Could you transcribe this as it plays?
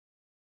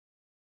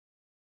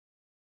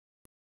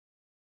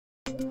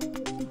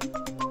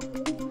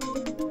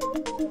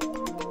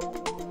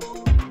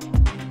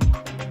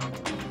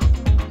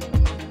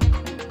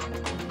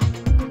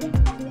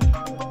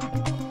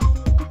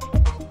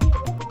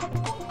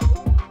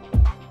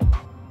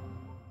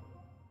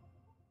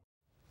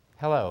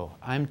Hello,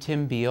 I'm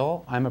Tim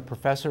Beal. I'm a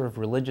professor of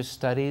religious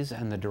studies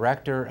and the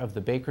director of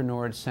the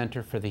Baker-Nord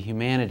Center for the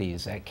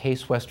Humanities at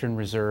Case Western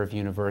Reserve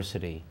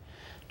University.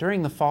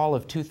 During the fall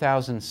of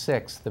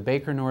 2006, the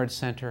Baker-Nord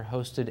Center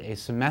hosted a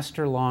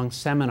semester-long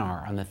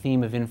seminar on the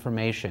theme of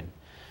information.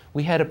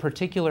 We had a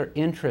particular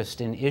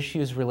interest in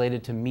issues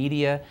related to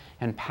media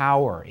and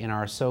power in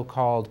our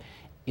so-called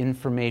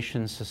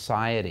information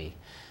society.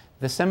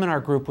 The seminar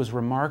group was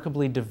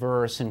remarkably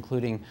diverse,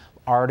 including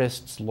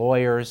artists,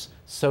 lawyers,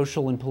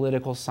 social and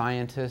political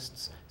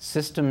scientists,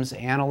 systems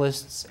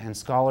analysts, and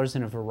scholars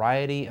in a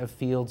variety of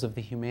fields of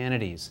the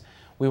humanities.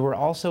 We were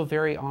also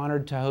very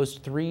honored to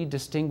host 3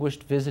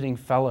 distinguished visiting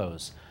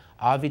fellows,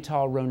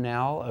 Avital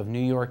Ronnell of New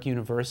York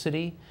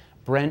University,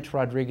 Brent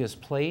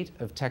Rodriguez-Plate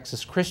of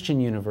Texas Christian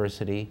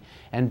University,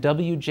 and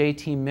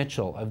W.J.T.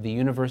 Mitchell of the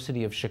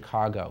University of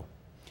Chicago.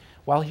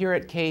 While here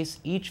at Case,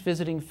 each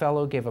visiting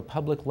fellow gave a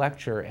public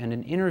lecture and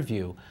an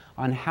interview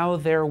on how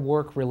their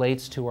work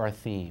relates to our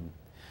theme.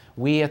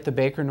 We at the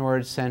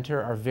Baker-Nord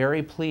Center are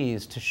very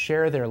pleased to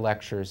share their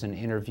lectures and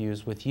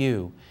interviews with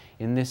you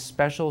in this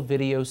special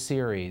video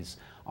series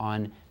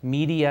on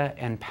media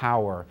and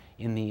power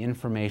in the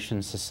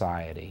information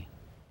society.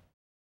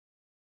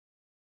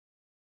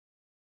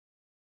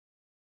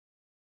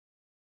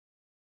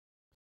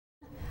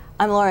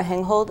 I'm Laura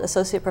Henghold,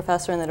 Associate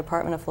Professor in the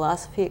Department of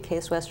Philosophy at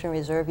Case Western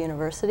Reserve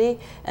University,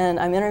 and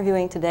I'm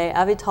interviewing today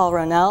Avital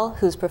Ronnell,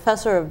 who's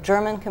Professor of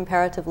German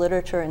Comparative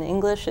Literature and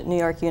English at New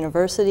York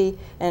University,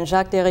 and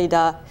Jacques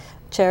Derrida,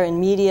 Chair in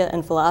Media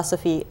and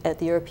Philosophy at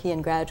the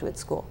European Graduate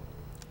School.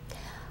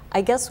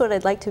 I guess what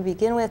I'd like to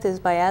begin with is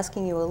by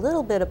asking you a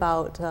little bit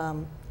about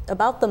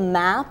the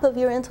map of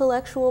your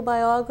intellectual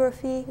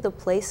biography, the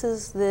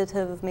places that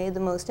have made the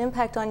most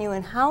impact on you,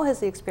 and how has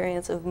the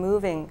experience of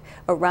moving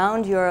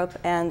around Europe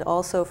and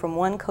also from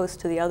one coast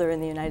to the other in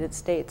the United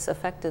States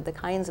affected the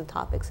kinds of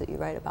topics that you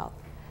write about?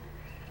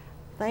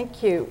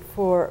 Thank you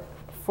for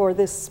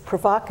this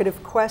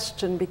provocative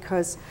question,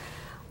 because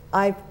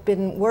I've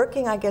been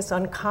working, I guess,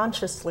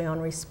 unconsciously on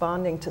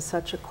responding to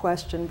such a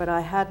question, but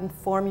I hadn't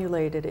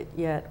formulated it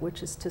yet,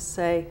 which is to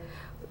say,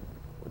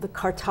 the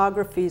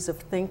cartographies of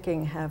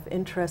thinking have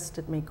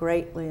interested me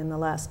greatly in the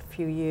last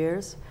few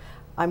years.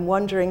 I'm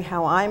wondering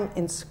how I'm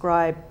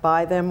inscribed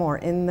by them or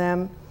in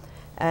them,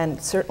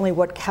 and certainly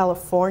what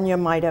California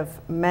might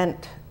have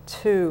meant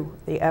to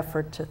the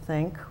effort to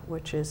think,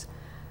 which is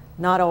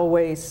not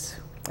always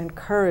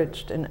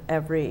encouraged in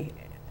every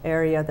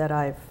area that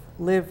I've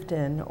lived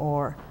in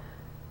or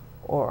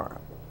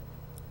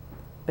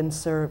been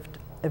served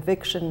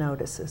eviction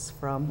notices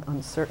from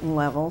on certain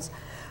levels.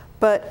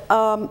 But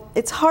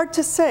it's hard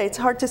to say. It's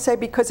hard to say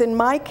because in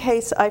my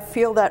case, I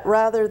feel that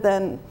rather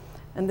than,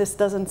 and this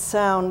doesn't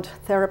sound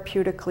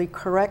therapeutically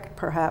correct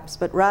perhaps,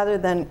 but rather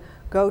than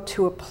go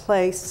to a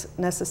place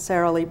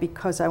necessarily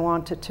because I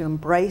wanted to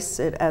embrace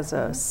it as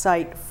a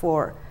site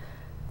for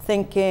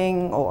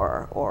thinking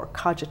or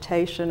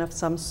cogitation of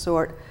some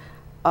sort,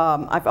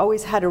 I've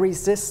always had a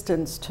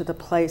resistance to the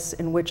place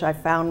in which I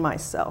found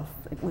myself.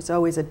 It was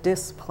always a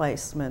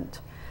displacement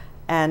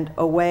and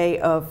a way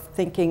of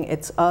thinking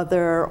it's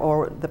other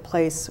or the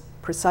place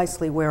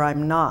precisely where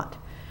I'm not.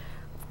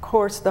 Of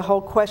course, the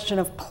whole question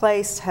of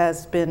place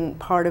has been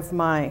part of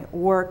my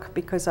work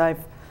because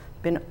I've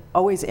been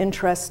always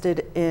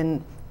interested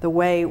in the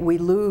way we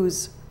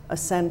lose a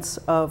sense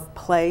of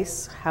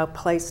place, how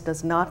place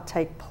does not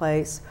take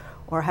place,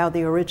 or how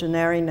the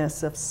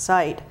originariness of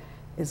sight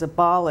is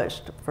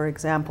abolished, for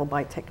example,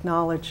 by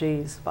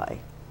technologies, by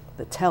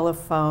the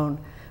telephone,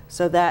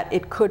 so that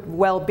it could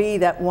well be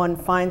that one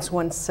finds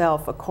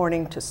oneself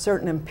according to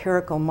certain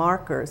empirical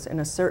markers in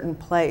a certain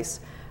place,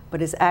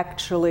 but is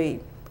actually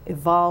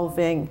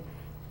evolving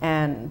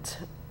and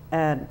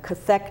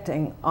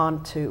cathecting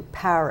onto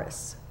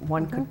Paris.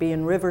 One could be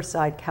in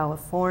Riverside,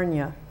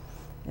 California,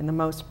 in the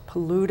most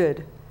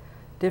polluted,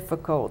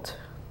 difficult,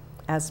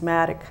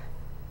 asthmatic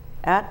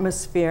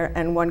atmosphere,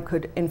 and one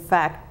could, in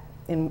fact,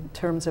 in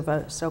terms of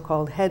a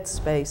so-called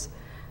headspace,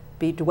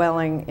 be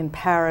dwelling in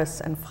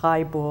Paris and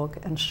Freiburg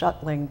and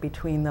shuttling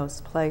between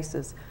those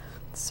places.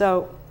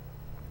 So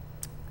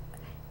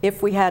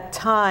if we had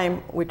time,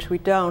 which we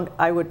don't,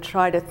 I would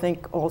try to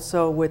think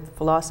also with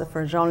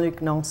philosopher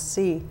Jean-Luc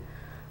Nancy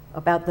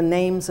about the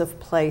names of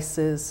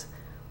places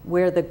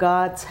where the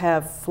gods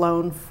have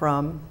flown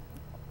from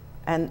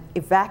and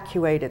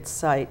evacuated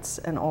sites,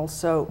 and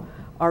also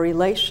our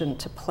relation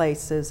to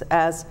places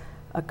as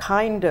a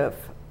kind of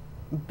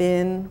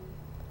bin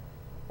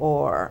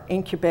or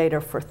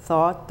incubator for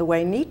thought, the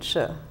way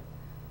Nietzsche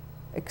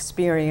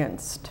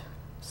experienced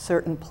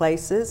certain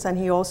places, and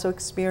he also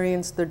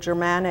experienced the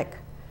Germanic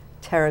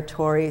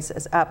territories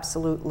as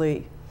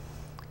absolutely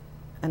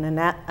an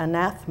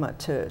anathema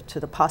to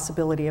the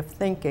possibility of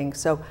thinking.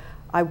 So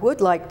I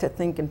would like to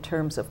think in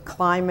terms of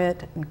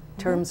climate, in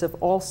terms of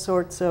all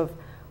sorts of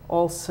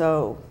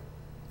also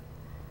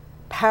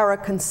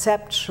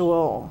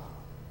paraconceptual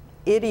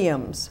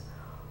idioms,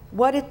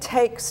 what it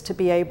takes to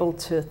be able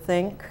to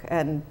think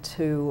and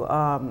to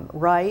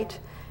write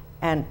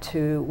and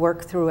to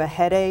work through a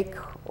headache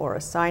or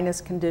a sinus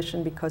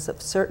condition because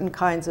of certain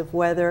kinds of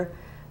weather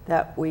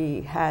that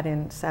we had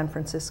in San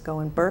Francisco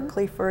and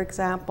Berkeley, for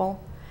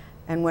example.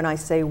 And when I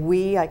say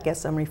we, I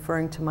guess I'm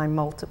referring to my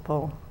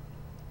multiple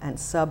and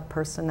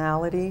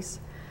sub-personalities,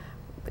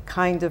 the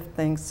kind of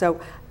things. So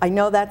I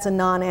know that's a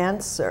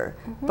non-answer,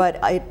 but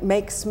it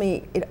makes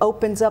me, it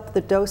opens up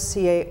the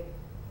dossier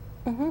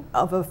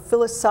of a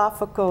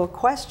philosophical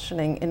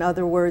questioning. In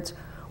other words,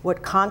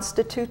 what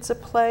constitutes a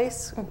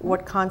place,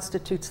 what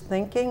constitutes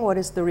thinking, what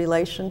is the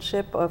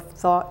relationship of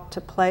thought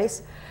to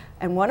place.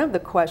 And one of the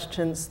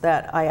questions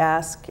that I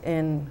ask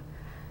in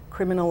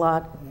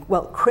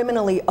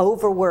criminally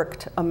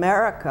overworked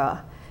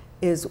America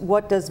is,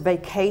 what does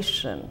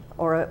vacation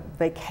or a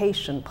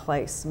vacation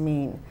place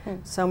mean?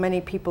 So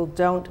many people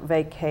don't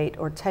vacate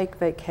or take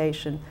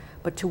vacation,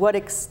 but to what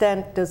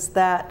extent does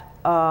that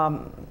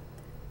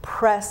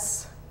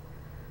press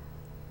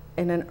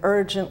in an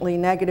urgently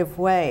negative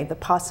way the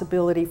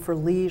possibility for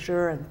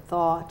leisure and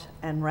thought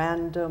and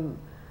random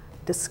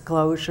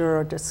disclosure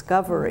or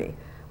discovery?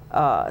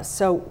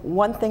 So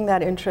one thing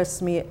that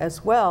interests me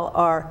as well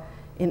are,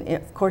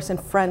 of course in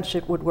French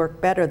it would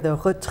work better, the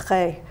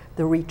retrait,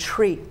 the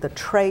retreat, the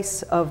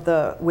trace of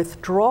the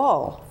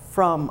withdrawal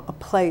from a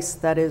place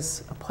that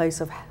is a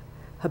place of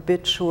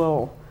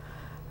habitual,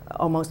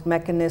 almost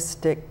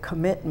mechanistic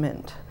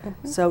commitment.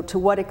 So to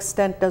what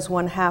extent does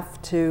one have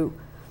to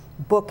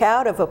book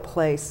out of a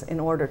place in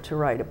order to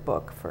write a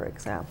book, for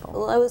example?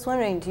 Well, I was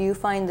wondering, do you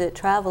find that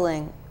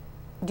traveling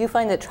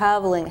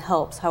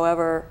helps,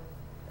 however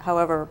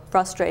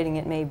frustrating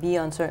it may be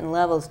on certain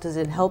levels? Does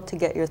it help to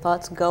get your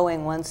thoughts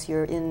going once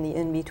you're in the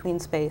in-between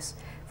space,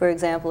 for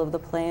example, of the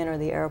plane or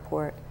the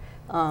airport?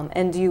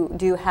 And do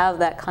you have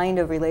that kind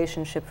of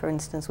relationship, for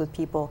instance, with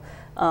people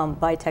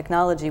by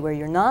technology, where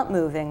you're not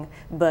moving,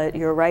 but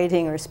you're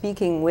writing or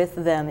speaking with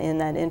them in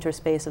that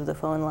interspace of the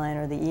phone line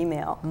or the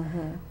email?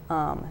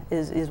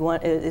 Is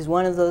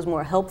one of those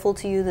more helpful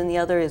to you than the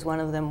other? Is one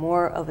of them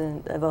more of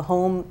a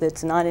home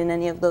that's not in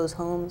any of those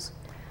homes?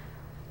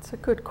 It's a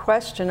good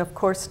question. Of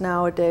course,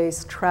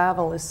 nowadays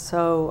travel is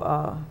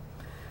so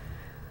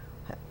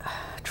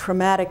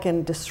traumatic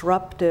and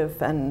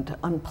disruptive and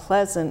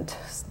unpleasant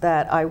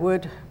that I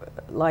would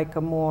like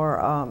a more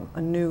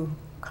a new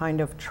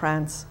kind of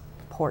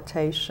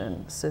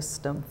transportation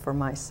system for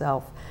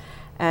myself.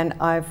 And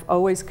I've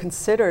always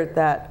considered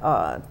that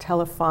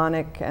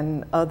telephonic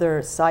and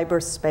other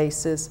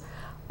cyberspaces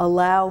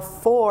allow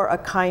for a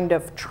kind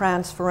of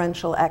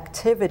transferential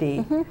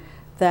activity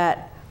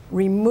that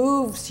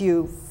removes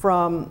you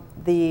from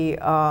the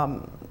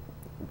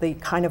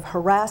kind of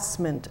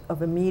harassment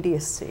of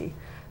immediacy.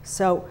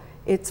 So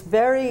that's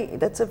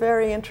a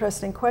very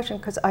interesting question,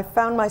 because I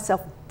found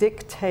myself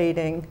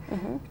dictating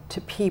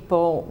to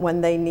people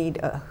when they need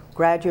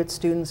graduate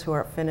students who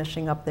are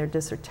finishing up their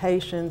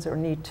dissertations or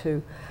need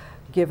to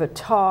give a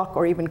talk,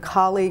 or even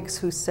colleagues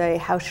who say,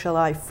 how shall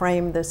I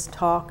frame this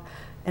talk?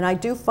 And I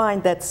do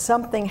find that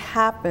something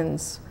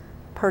happens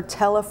per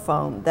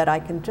telephone that I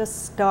can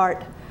just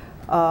start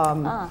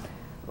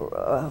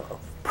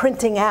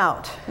printing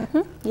out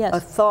a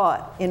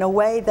thought in a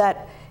way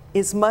that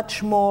is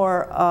much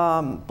more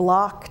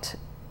blocked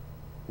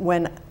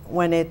when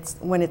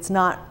it's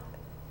not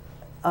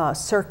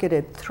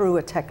circuited through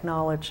a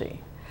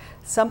technology.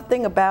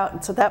 Something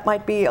about, so that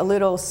might be a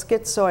little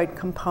schizoid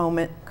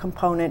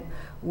component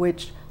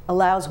which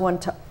allows one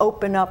to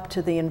open up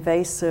to the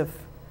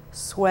invasive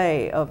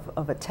sway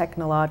of a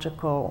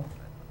technological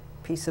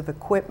piece of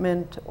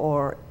equipment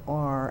or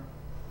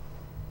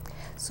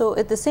So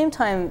at the same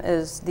time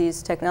as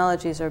these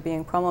technologies are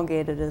being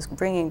promulgated as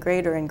bringing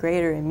greater and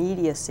greater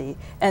immediacy,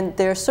 and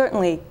they're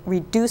certainly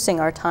reducing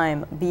our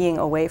time being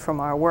away from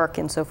our work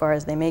insofar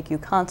as they make you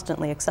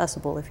constantly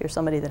accessible if you're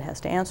somebody that has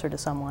to answer to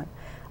someone.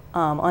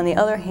 On the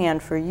other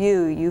hand, for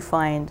you, you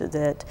find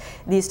that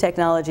these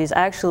technologies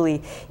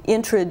actually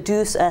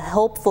introduce a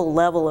helpful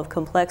level of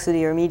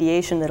complexity or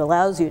mediation that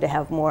allows you to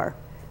have more,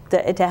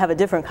 to have a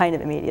different kind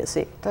of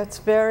immediacy. That's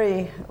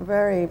very,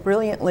 very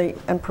brilliantly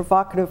and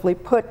provocatively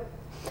put.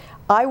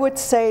 I would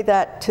say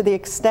that to the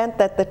extent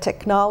that the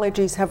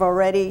technologies have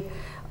already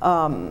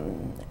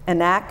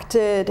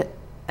enacted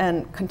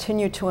and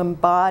continue to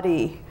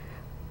embody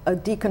a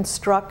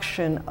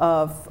deconstruction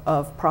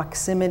of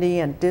proximity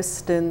and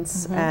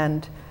distance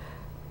and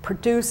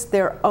produce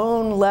their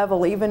own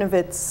level, even if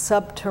it's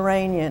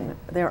subterranean,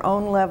 their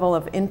own level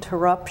of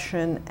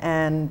interruption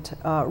and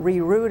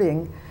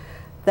rerouting,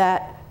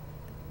 that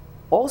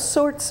all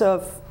sorts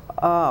of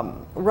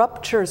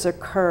ruptures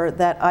occur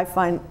that I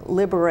find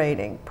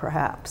liberating,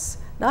 perhaps.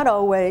 Not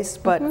always,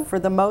 but for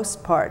the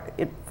most part.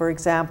 For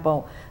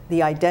example,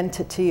 the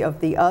identity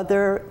of the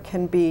other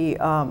can be,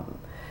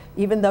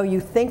 even though you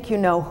think you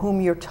know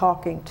whom you're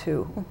talking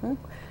to,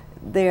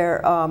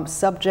 their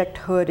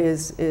subjecthood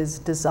is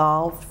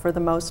dissolved for the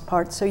most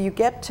part. So you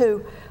get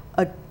to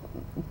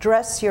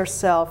address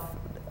yourself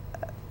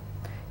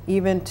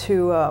even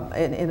to,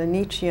 in a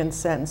Nietzschean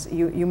sense,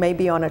 you may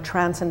be on a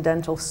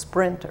transcendental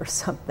sprint or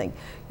something.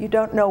 You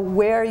don't know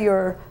where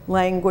your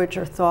language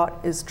or thought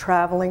is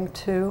traveling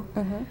to.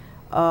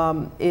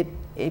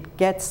 It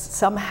gets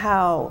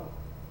somehow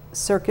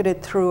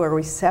circuited through a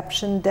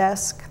reception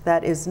desk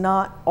that is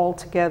not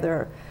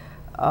altogether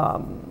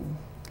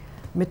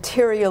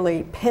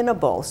materially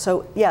pinnable.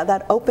 So yeah,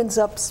 that opens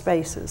up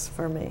spaces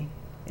for me,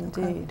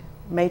 indeed. Okay.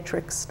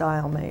 Matrix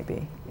style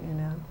maybe, you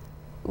know.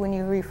 When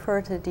you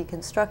refer to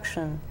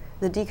deconstruction,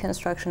 the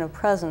deconstruction of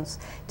presence,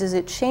 does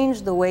it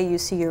change the way you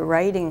see your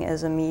writing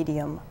as a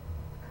medium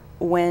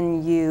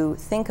when you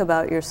think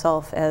about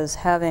yourself as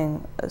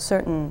having a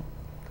certain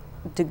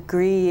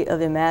degree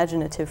of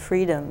imaginative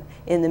freedom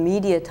in the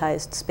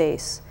mediatized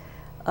space?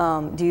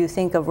 Do you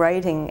think of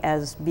writing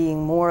as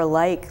being more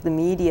like the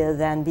media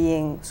than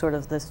being sort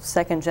of the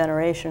second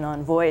generation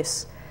on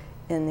voice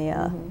in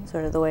the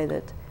sort of the way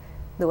that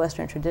the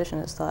Western tradition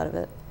has thought of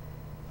it?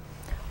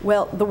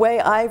 Well, the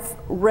way I've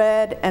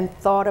read and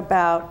thought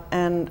about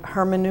and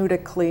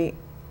hermeneutically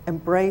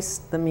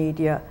embraced the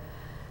media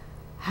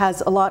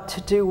has a lot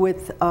to do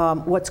with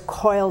what's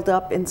coiled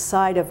up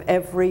inside of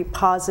every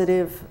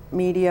positive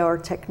media or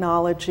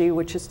technology,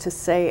 which is to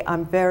say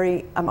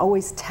I'm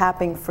always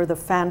tapping for the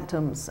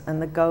phantoms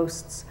and the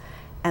ghosts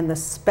and the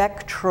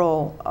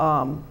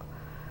spectral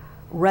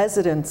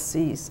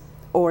residencies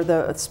or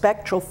the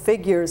spectral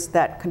figures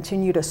that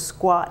continue to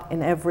squat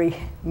in every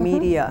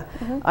media.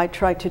 I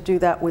try to do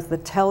that with the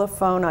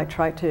telephone. I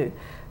try to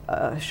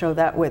show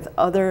that with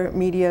other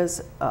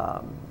medias,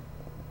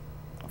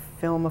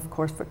 film, of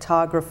course,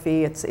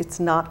 photography. It's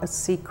not a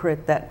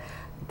secret that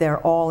they're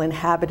all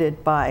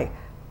inhabited by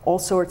all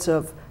sorts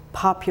of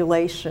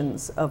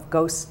populations of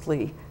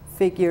ghostly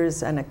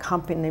figures and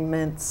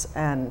accompaniments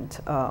and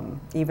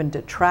even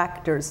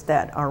detractors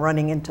that are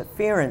running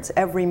interference.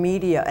 Every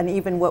media, and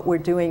even what we're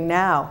doing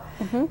now,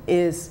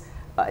 is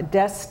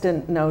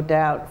destined, no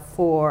doubt,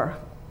 for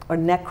a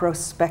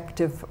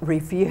necrospective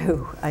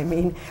review. I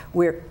mean,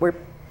 we're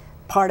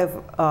part of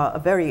a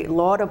very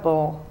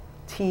laudable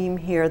team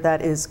here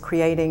that is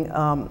creating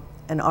an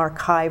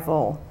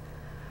archival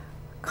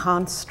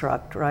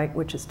construct, right?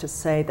 Which is to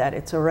say that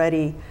it's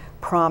already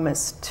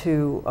promised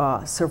to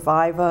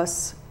survive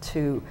us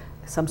to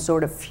some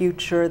sort of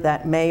future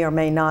that may or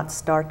may not,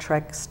 Star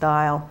Trek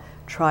style,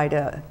 try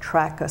to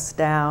track us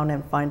down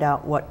and find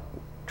out what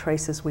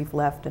traces we've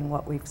left and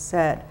what we've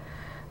said.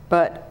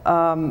 But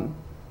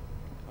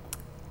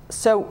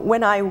so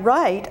when I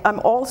write,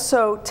 I'm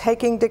also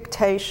taking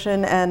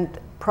dictation and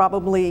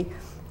probably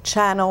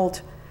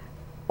channeled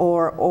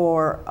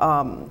or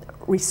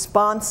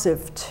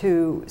responsive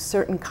to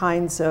certain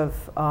kinds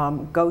of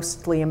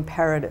ghostly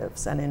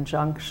imperatives and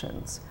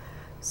injunctions.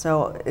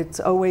 So it's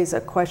always a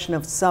question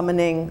of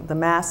summoning the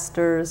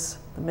masters,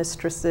 the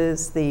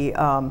mistresses, the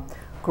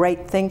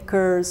great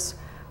thinkers,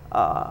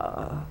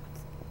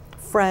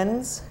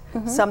 friends,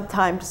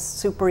 sometimes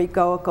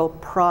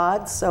superegoical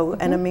prods, so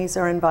enemies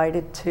are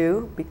invited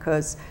too,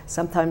 because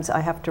sometimes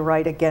I have to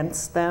write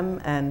against them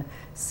and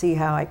see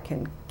how I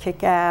can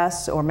kick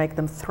ass or make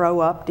them throw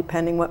up,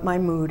 depending what my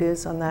mood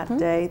is on that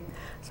day.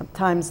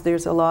 Sometimes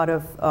there's a lot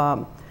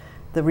of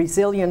the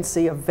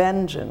resiliency of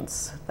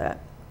vengeance, that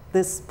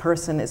this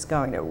person is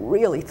going to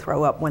really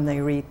throw up when they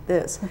read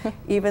this,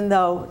 even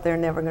though they're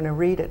never going to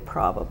read it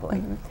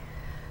probably.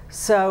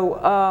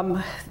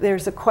 So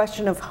there's a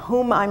question of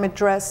whom I'm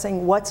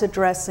addressing, what's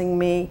addressing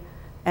me,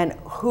 and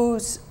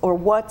who's or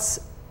what's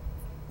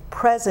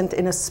present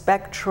in a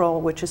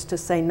spectral, which is to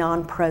say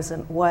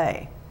non-present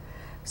way.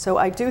 So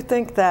I do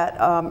think that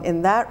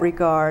in that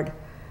regard,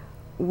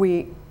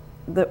 when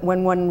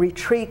one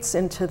retreats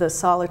into the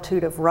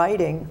solitude of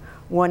writing,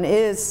 one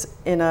is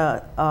in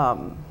a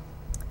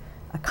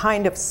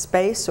kind of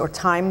space or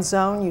time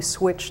zone. You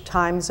switch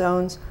time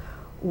zones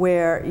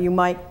where you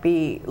might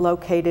be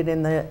located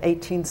in the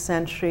 18th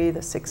century,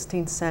 the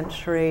 16th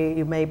century.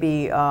 You may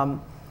be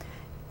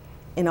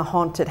in a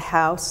haunted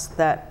house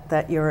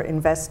that you're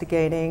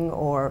investigating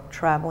or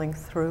traveling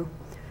through.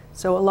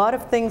 So a lot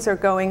of things are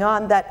going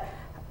on that,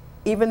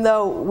 even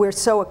though we're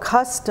so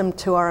accustomed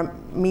to our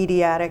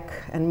mediatic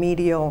and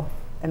medial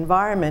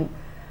environment,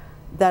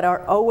 that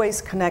are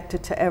always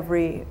connected to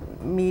every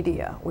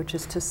media, which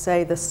is to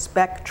say the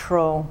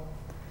spectral,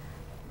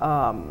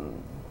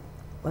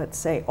 let's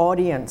say,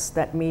 audience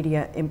that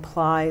media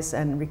implies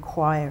and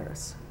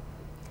requires.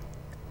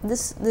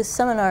 This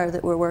seminar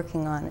that we're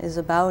working on is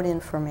about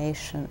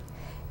information.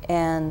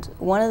 And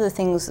one of the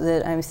things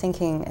that I'm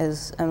thinking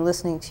as I'm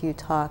listening to you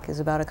talk is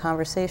about a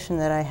conversation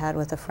that I had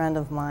with a friend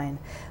of mine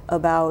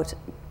about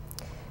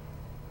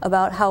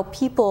how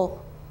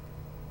people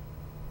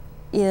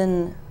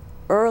in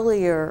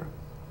earlier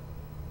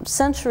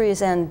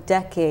centuries and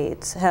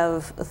decades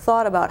have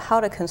thought about how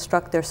to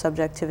construct their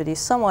subjectivity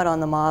somewhat on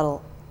the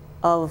model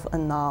of a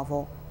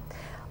novel.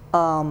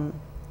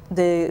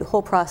 the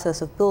whole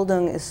process of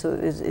Bildung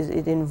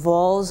it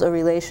involves a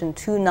relation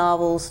to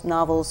novels.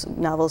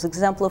 Novels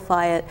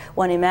exemplify it.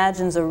 One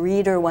imagines a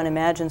reader. One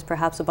imagines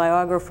perhaps a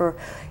biographer.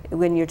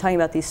 When you're talking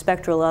about these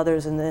spectral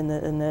others and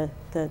the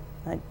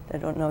I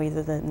don't know,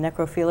 either the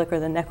necrophilic or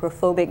the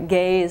necrophobic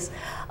gaze.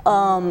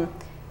 And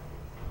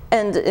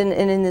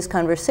in this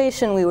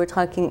conversation, we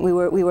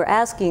were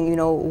asking, you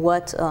know,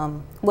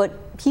 what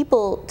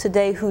people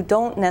today who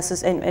don't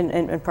necessarily,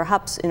 and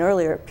perhaps in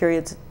earlier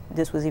periods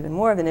this was even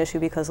more of an issue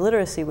because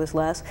literacy was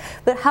less,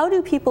 but how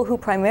do people who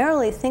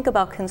primarily think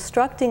about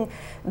constructing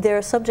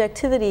their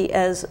subjectivity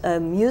as a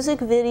music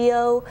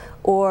video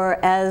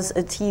or as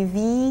a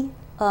TV,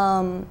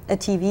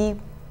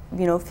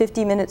 you know,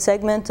 50-minute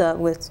segment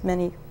with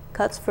many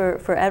cuts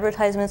for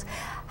advertisements,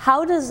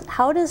 how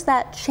does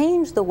that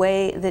change the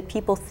way that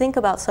people think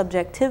about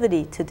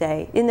subjectivity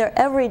today in their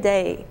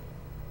everyday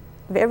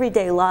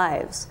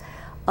lives?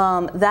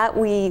 That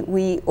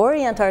we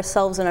orient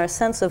ourselves in our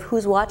sense of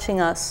who's watching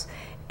us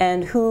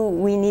and who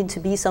we need to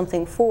be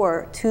something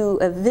for to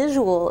a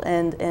visual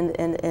and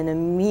a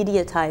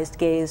mediatized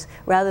gaze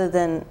rather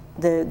than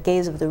the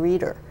gaze of the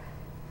reader.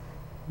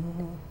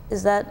 Mm-hmm.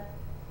 Is that?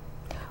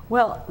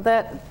 Well,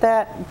 that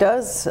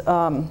does.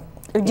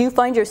 Do you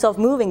find yourself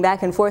moving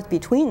back and forth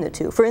between the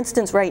two? For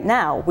instance, right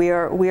now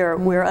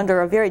we're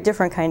under a very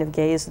different kind of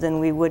gaze than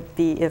we would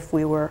be if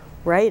we were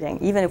writing,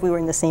 even if we were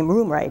in the same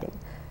room writing.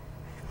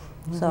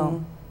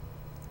 So,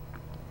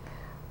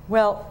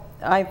 well,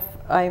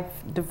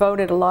 I've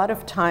devoted a lot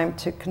of time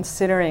to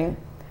considering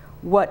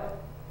what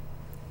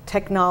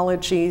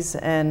technologies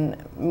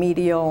and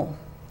medial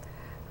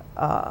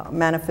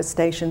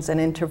manifestations and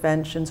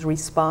interventions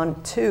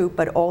respond to,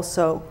 but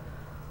also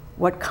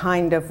what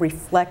kind of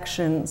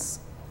reflections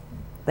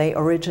they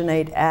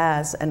originate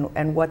as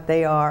and what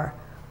they are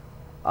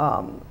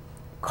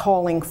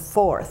calling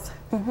forth.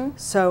 Mm-hmm.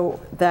 So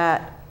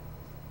that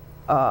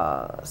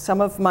some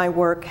of my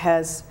work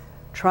has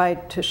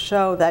tried to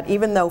show that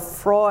even though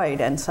Freud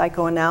and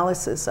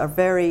psychoanalysis are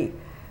very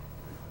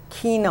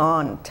keen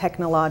on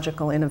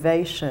technological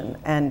innovation,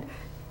 and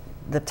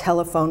the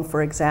telephone,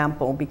 for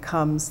example,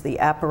 becomes the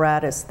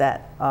apparatus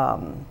that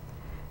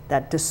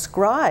that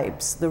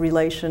describes the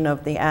relation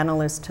of the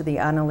analyst to the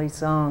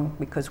analysant,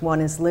 because one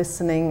is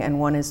listening and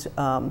one is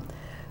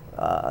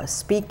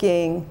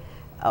speaking,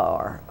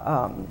 or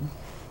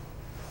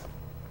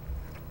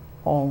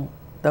all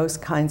those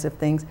kinds of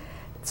things.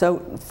 So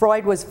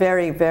Freud was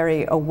very,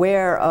 very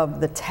aware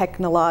of the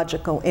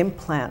technological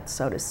implant,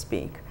 so to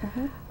speak,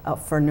 mm-hmm.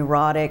 For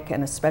neurotic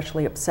and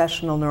especially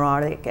obsessional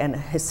neurotic and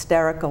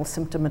hysterical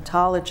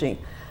symptomatology.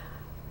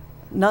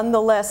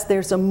 Nonetheless,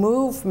 there's a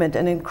movement,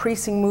 an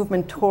increasing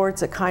movement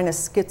towards a kind of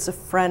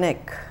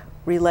schizophrenic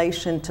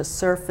relation to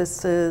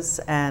surfaces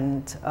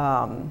and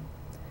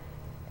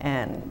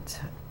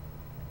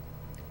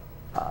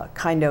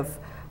kind of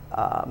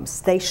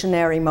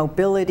stationary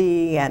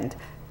mobility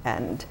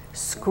and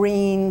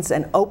screens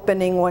and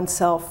opening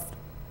oneself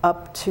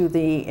up to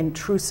the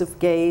intrusive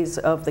gaze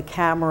of the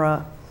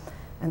camera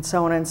and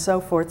so on and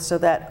so forth, so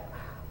that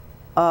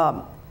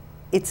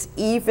it's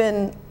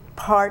even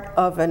part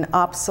of an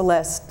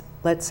obsolesced,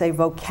 let's say,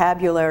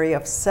 vocabulary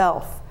of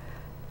self,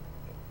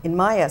 in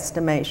my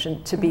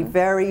estimation, to be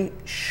very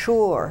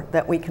sure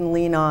that we can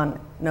lean on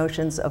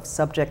notions of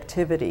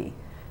subjectivity.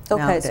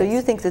 Okay, nowadays. So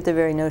you think that the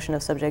very notion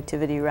of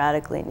subjectivity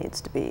radically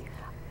needs to be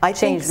I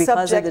think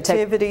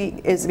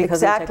subjectivity is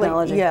exactly,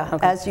 yeah,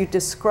 okay. As you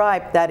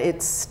described, that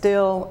it's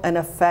still an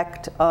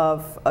effect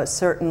of a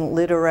certain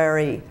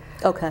literary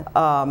okay.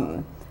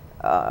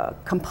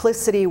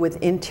 Complicity with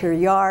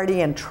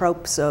interiority and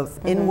tropes of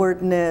mm-hmm.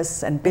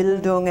 inwardness and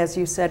Bildung, as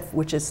you said,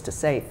 which is to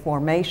say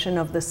formation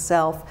of the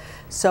self.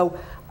 So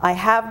I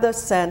have the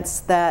sense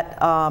that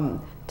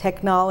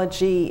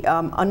technology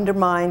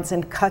undermines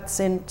and cuts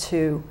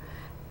into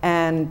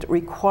and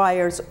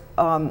requires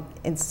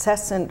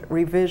incessant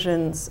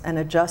revisions and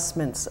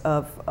adjustments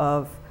of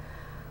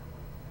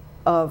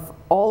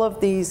all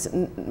of these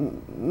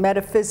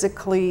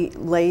metaphysically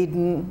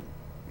laden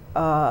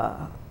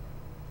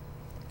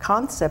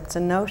concepts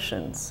and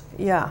notions,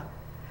 yeah.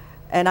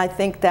 And I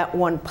think that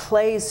one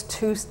plays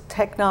to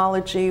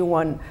technology,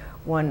 one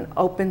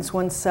opens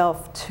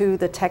oneself to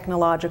the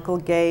technological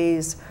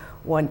gaze,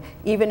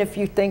 even if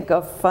you think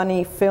of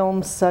funny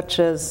films such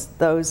as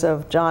those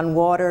of John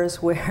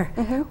Waters, where,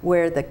 mm-hmm.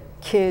 where the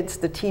kids,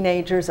 the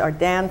teenagers are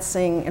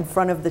dancing in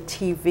front of the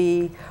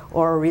TV,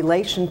 or a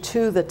relation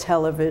to the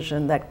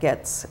television that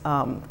gets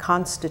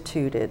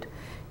constituted,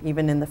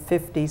 even in the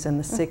 50s and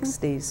the mm-hmm.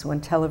 60s, when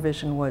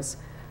television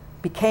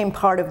became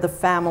part of the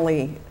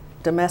family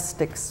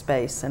domestic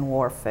space and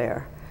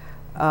warfare.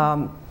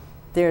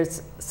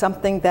 There's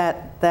something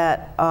that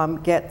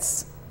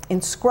gets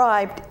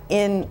inscribed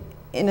in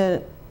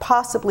a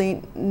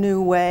possibly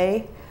new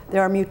way.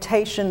 There are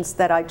mutations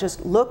that I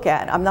just look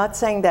at. I'm not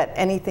saying that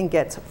anything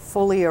gets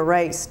fully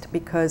erased,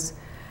 because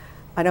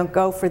I don't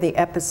go for the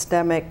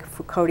epistemic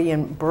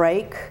Foucauldian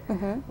break,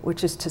 mm-hmm.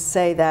 which is to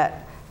say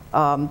that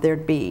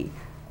there'd be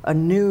a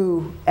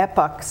new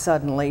epoch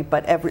suddenly,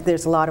 but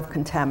there's a lot of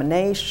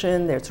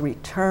contamination, there's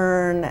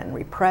return and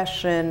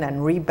repression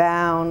and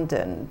rebound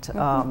and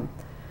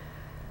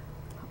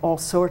all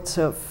sorts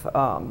of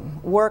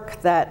work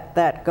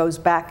that goes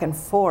back and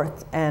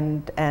forth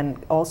and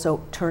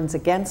also turns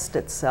against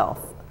itself.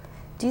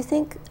 Do you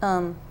think,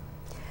 are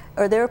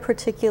there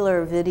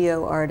particular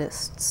video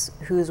artists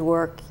whose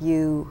work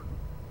you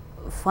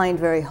find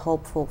very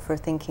helpful for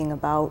thinking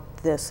about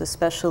this,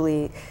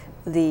 especially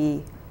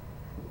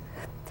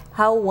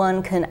how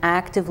one can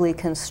actively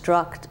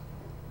construct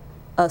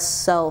a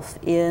self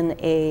in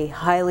a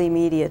highly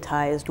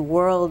mediatized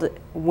world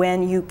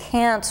when you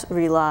can't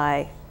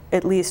rely,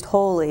 at least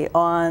wholly,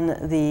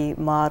 on the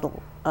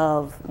model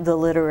of the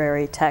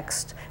literary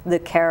text, the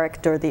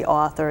character, the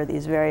author,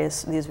 these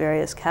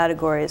various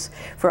categories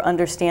for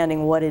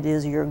understanding what it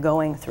is you're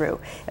going through?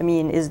 I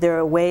mean, is there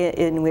a way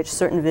in which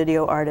certain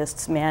video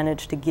artists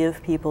manage to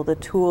give people the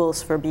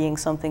tools for being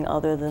something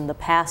other than the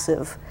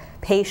passive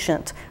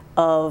patient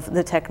of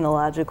the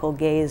technological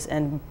gaze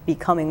and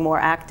becoming more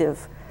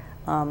active,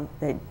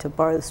 to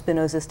borrow the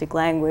Spinozistic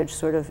language,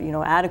 sort of, you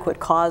know, adequate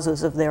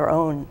causes of their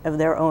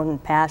own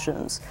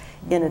passions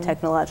in a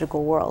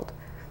technological world?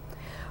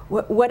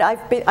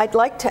 I'd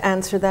like to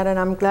answer that, and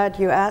I'm glad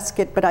you asked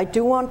it, but I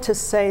do want to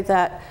say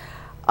that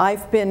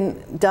I've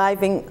been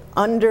diving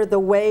under the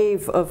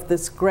wave of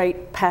this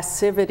great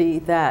passivity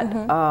that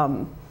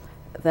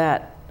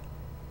that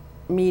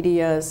the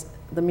media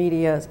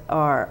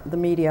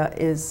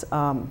is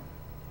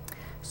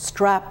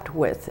strapped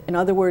with. In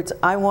other words,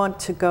 I want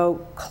to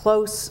go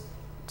close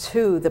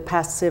to the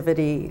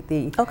passivity,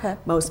 the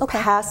most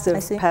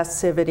passive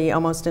passivity,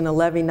 almost in a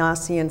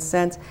Levinasian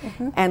sense,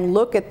 and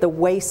look at the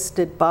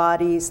wasted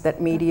bodies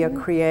that media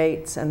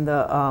creates, and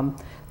the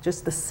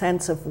just the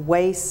sense of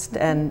waste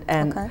and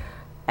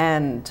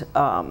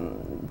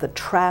the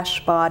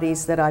trash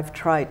bodies that I've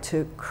tried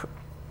to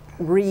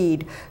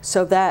read,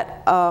 so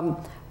that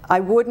I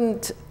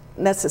wouldn't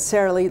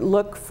necessarily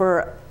look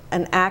for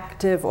an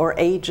active or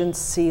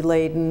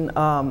agency-laden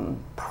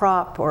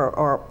prop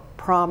or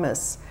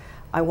promise.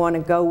 I want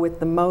to go with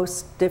the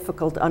most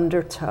difficult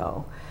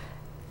undertow.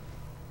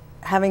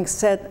 Having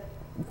said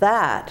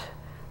that,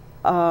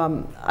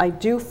 I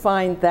do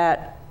find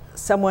that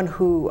someone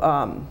who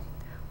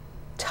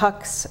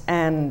tucks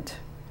and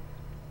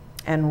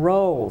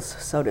rolls,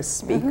 so to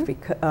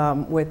speak,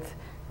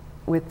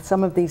 with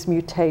some of these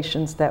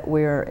mutations that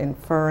we're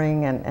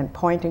inferring and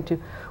pointing to,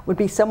 would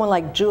be someone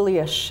like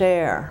Julia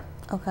Scher,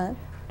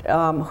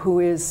 who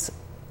is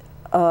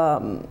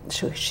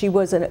she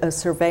was a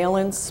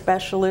surveillance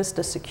specialist,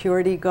 a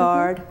security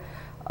guard,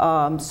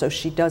 so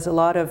she does a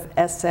lot of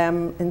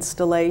SM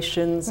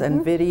installations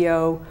and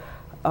video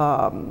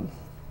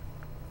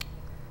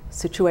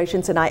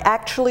situations, and I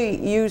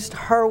actually used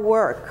her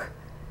work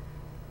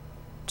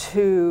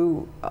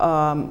to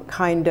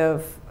kind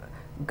of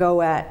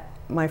go at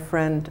my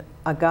friend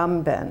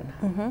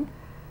Agamben,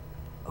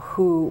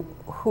 who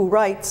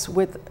writes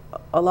with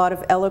a lot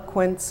of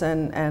eloquence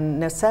and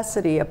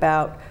necessity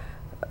about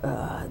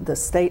the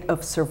state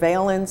of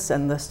surveillance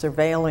and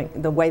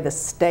the way the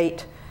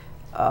state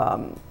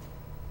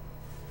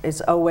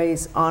is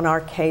always on our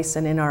case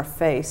and in our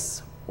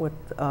face with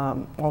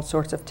all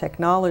sorts of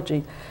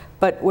technology.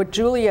 But what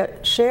Julia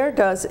Scher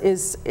does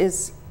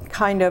is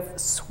kind of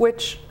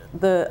switch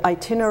the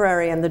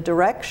itinerary and the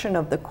direction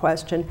of the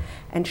question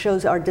and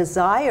shows our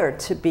desire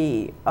to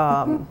be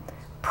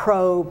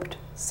probed,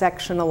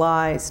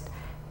 sectionalized,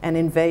 and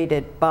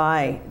invaded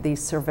by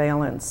these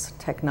surveillance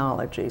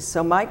technologies.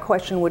 So my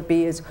question would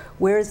be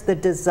where's the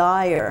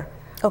desire?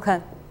 Okay.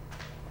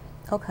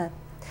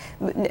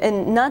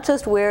 And not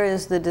just where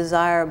is the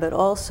desire, but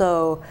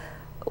also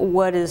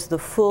what is the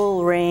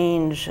full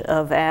range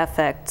of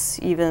affects,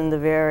 even the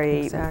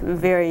very,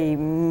 very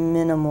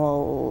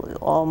minimal,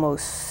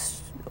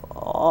 almost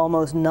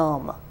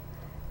numb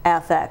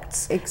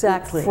affects,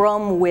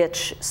 from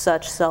which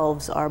such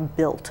selves are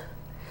built.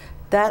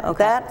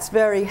 That's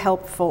very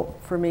helpful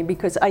for me,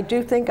 because I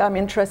do think I'm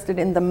interested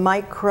in the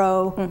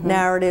micro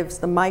narratives,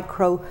 the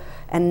micro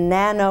and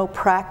nano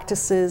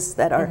practices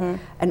that are,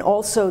 and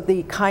also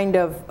the kind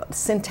of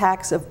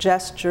syntax of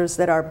gestures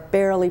that are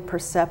barely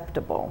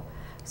perceptible.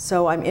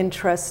 So I'm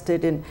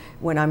interested in,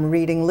 when I'm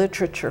reading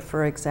literature,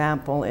 for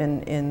example,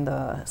 in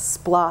the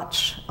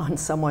splotch on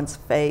someone's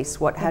face.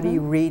 How do you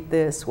read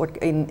this? What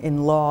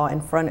in law in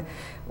front?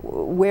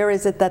 Where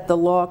is it that the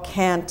law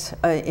can't,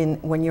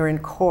 when you're in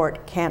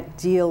court, can't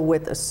deal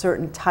with a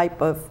certain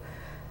type of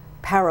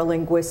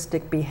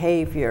paralinguistic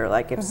behavior,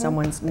 like if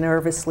someone's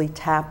nervously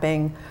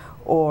tapping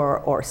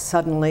or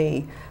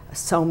suddenly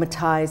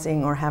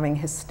somatizing or having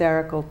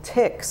hysterical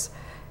tics?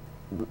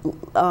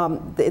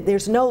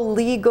 There's no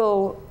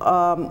legal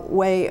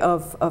way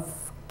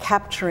of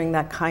capturing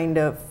that kind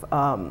of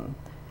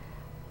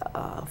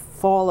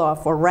fall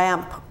off or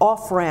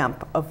off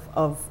ramp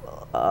of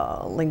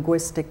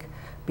linguistic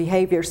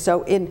behavior.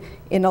 So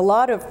in a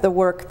lot of the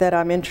work that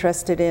I'm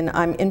interested in,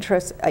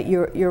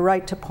 you're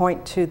right to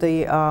point to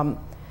the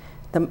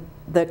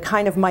the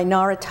kind of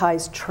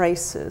minoritized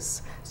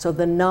traces. So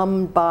the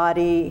numb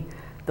body,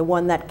 the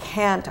one that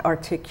can't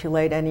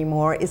articulate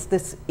anymore, is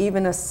this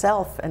even a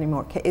self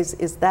anymore?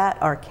 Is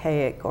that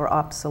archaic or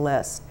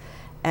obsolete?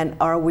 And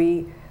are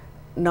we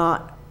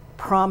not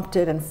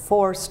prompted and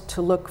forced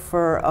to look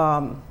for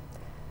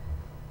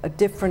a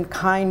different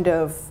kind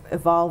of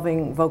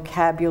evolving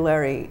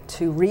vocabulary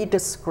to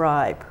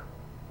redescribe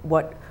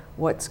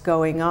what's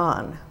going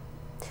on?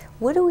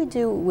 What do we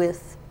do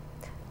with,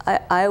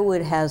 I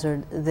would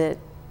hazard that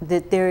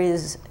there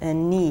is a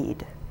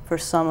need for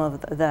some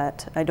of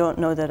that. I don't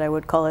know that I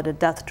would call it a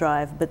death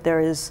drive, but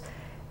there's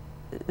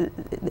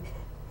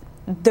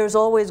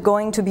always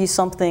going to be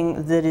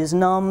something that is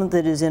numb,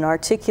 that is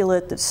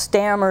inarticulate, that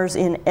stammers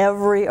in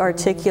every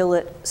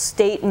articulate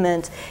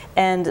statement,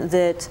 and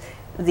that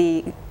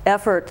the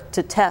effort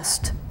to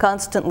test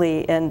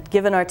constantly and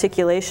give an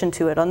articulation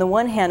to it. On the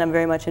one hand, I'm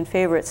very much in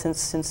favor of it,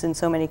 since in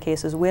so many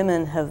cases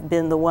women have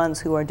been the ones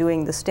who are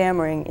doing the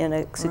stammering in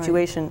a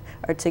situation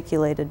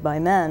articulated by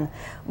men.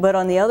 But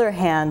on the other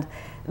hand,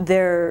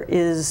 there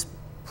is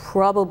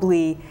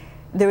probably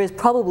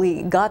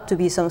got to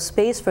be some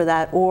space for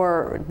that,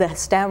 or the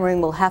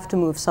stammering will have to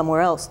move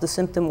somewhere else. The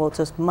symptom will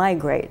just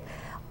migrate.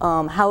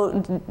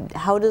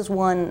 How does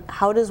one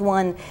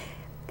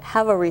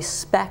have a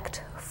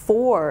respect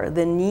for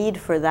the need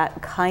for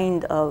that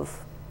kind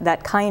of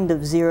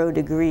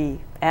 0-degree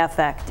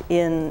affect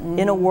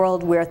in a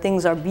world where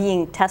things are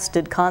being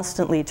tested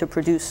constantly to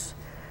produce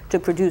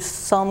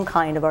some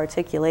kind of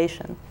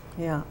articulation?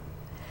 Yeah,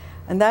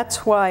 and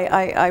that's why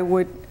I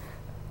would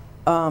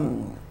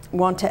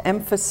want to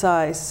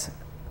emphasize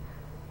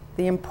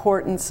the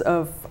importance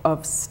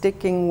of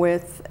sticking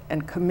with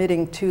and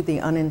committing to the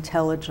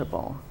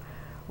unintelligible,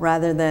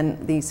 rather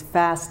than these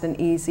fast and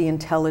easy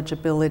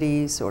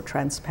intelligibilities or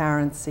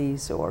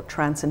transparencies or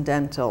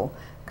transcendental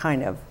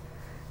kind of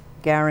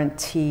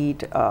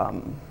guaranteed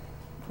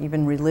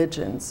even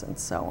religions and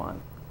so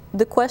on.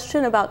 The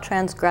question about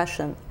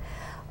transgression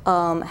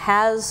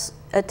has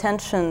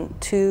attention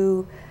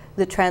to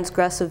the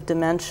transgressive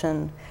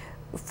dimension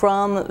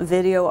from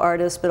video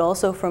artists, but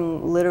also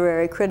from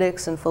literary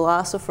critics and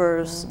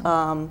philosophers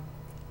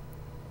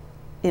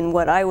in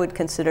what I would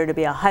consider to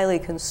be a highly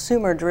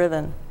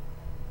consumer-driven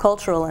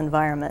cultural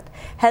environment.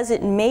 Has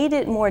it made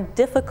it more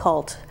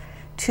difficult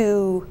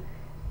to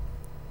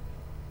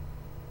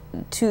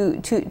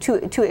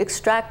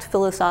extract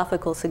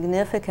philosophical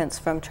significance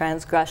from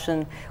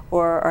transgression,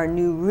 or are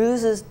new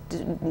ruses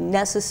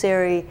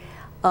necessary?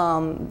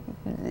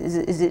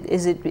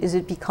 Is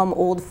it become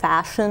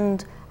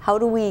old-fashioned? How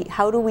do we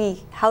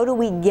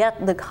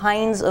get the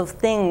kinds of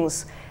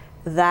things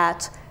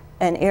that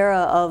an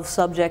era of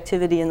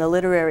subjectivity in the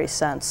literary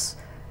sense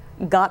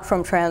got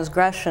from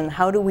transgression?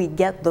 How do we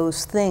get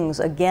those things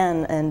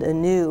again and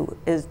anew,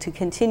 is to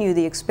continue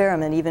the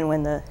experiment even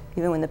when the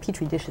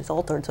petri dish is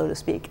altered, so to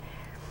speak?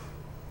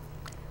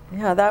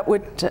 Yeah, that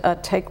would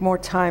take more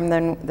time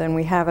than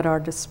we have at our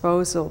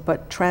disposal,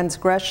 but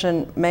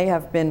transgression may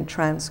have been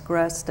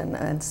transgressed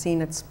and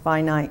seen its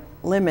finite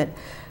limit.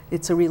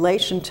 It's a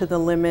relation to the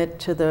limit,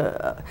 to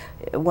the,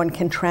 one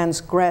can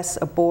transgress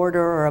a border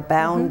or a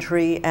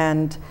boundary,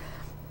 and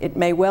it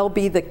may well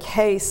be the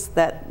case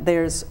that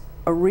there's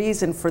a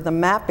reason for the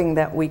mapping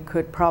that we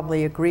could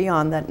probably agree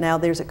on, that now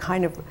there's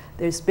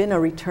been a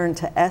return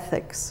to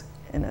ethics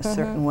in a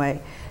certain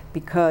way,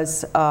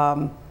 because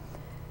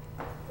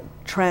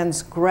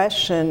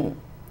transgression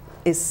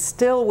is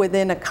still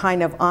within a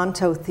kind of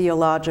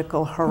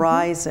ontotheological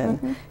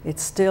horizon. It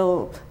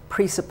still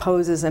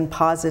presupposes and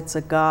posits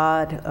a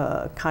God,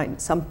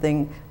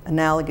 something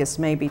analogous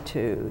maybe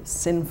to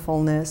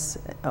sinfulness,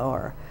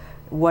 or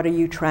what are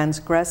you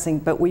transgressing?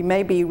 But we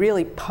may be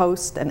really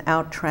post and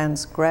out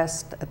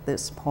transgressed at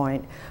this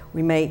point.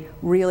 We may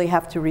really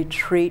have to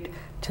retreat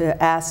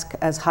to ask,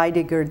 as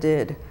Heidegger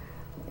did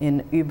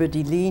in Über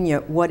die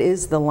Linie, what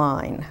is the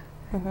line?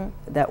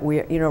 That we,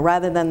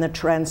 rather than the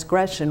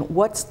transgression,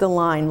 what's the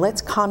line?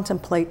 Let's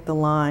contemplate the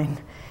line.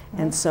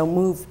 And so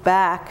move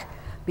back,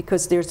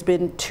 because there's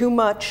been too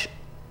much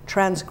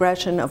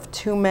transgression of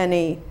too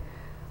many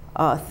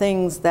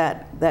things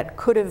that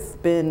could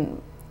have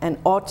been and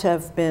ought to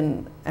have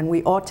been, and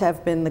we ought to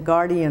have been the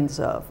guardians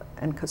of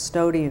and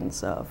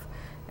custodians of.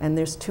 And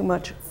there's too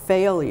much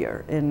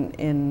failure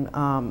in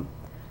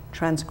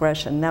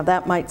transgression. Now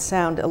that might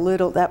sound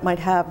that might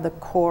have the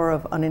core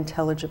of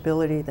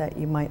unintelligibility that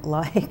you might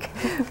like,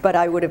 but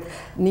I would have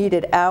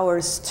needed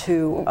hours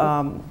to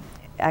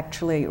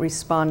actually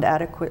respond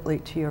adequately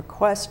to your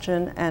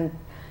question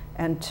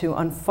and to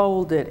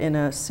unfold it in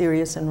a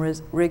serious and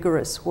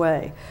rigorous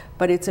way.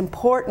 But it's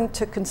important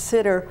to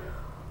consider,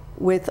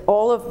 with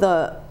all of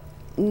the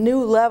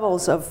new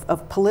levels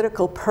of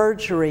political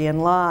perjury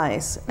and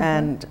lies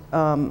and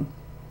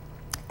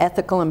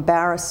ethical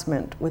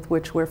embarrassment with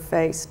which we're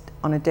faced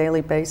on a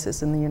daily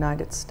basis in the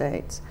United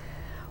States,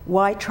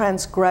 why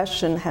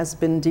transgression has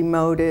been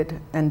demoted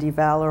and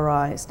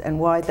devalorized, and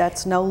why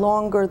that's no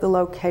longer the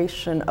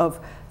location of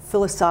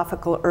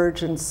philosophical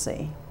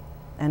urgency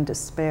and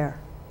despair.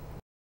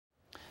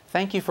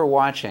 Thank you for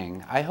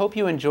watching. I hope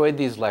you enjoyed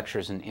these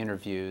lectures and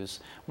interviews.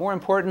 More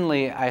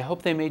importantly, I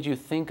hope they made you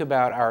think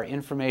about our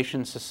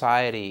information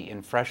society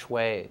in fresh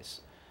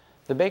ways.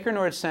 The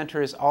Baker-Nord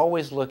Center is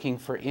always looking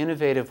for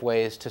innovative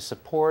ways to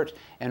support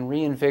and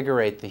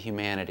reinvigorate the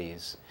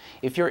humanities.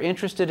 If you're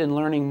interested in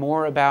learning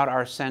more about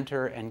our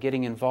center and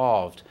getting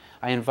involved,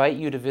 I invite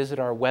you to visit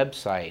our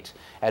website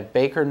at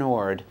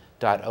bakernord.org.